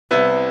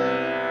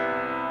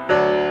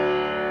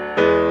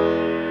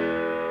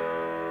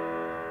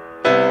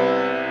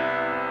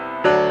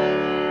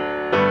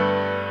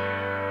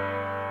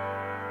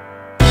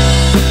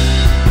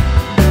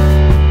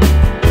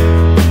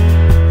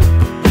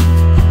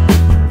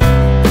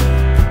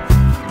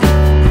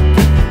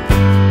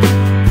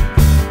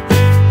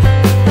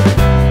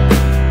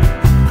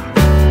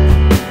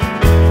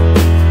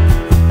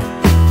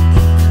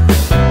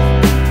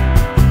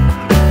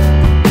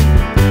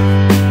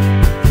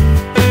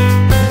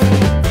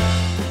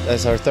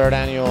It's our third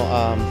annual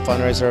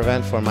fundraiser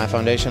event for my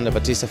foundation, the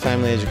Bautista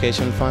Family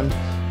Education Fund.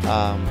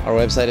 Our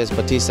website is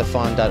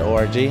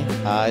bautistafund.org.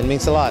 It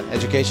means a lot.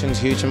 Education is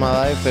huge in my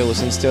life. It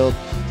was instilled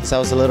since I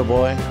was a little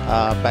boy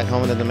back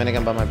home in the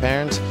Dominican by my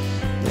parents.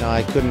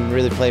 I couldn't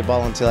really play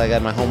ball until I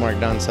got my homework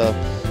done, so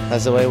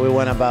that's the way we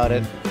went about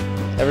it.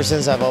 Ever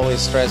since, I've always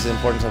stressed the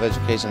importance of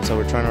education, so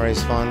we're trying to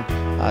raise funds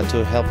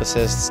to help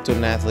assist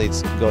student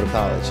athletes go to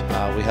college.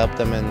 We help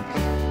them in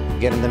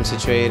getting them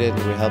situated,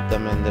 we help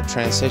them in the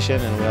transition,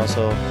 and we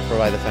also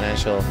provide the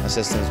financial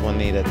assistance when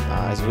needed.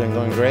 It's been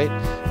going great.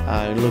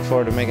 We look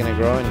forward to making it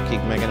grow and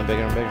keep making it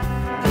bigger and bigger.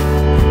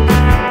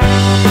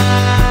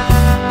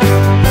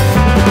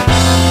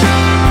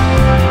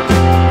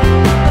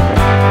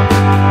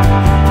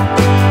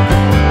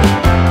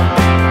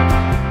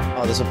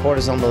 The support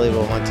is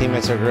unbelievable. My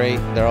teammates are great.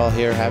 They're all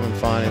here having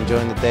fun,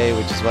 enjoying the day,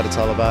 which is what it's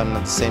all about, and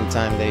at the same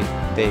time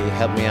they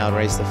help me out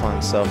raise the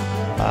funds. So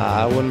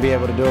I wouldn't be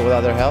able to do it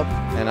without their help,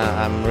 and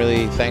I'm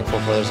really thankful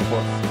for their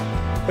support.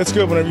 It's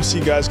good whenever you see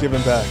guys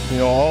giving back.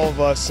 All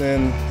of us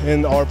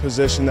in our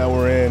position that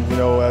we're in,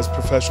 as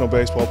professional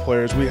baseball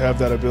players, we have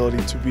that ability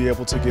to be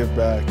able to give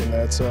back, and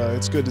that's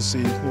it's good to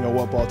see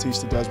what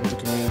Bautista does with the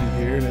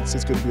community here, and it's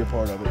good to be a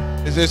part of it.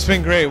 It's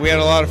been great. We had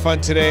a lot of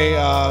fun today.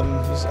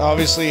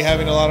 Obviously,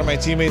 having a lot of my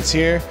teammates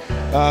here,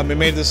 it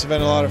made this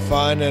event a lot of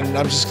fun, and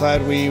I'm just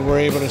glad we were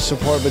able to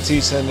support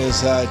Bautista and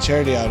his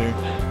charity out here.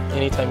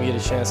 Anytime you get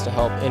a chance to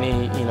help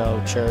any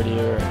charity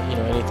or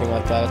anything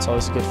like that, it's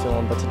always a good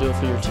feeling. But to do it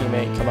for your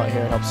teammate, come out here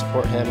and help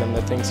support him and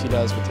the things he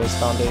does with his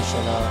foundation,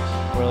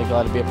 I'm really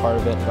glad to be a part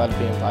of it. Glad to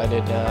be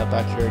invited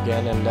back here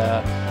again, and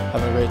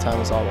having a great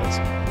time as always.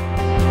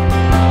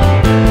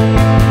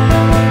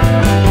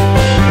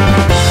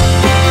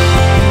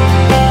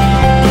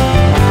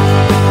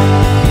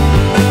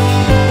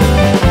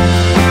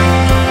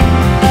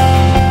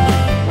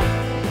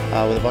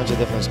 With a bunch of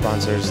different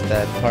sponsors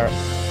that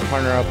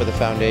partner up with the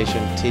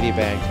foundation. TD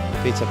Bank,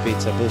 Pizza,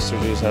 Booster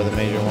Juice are the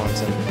major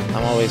ones, and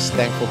I'm always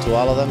thankful to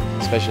all of them,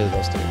 especially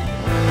those three.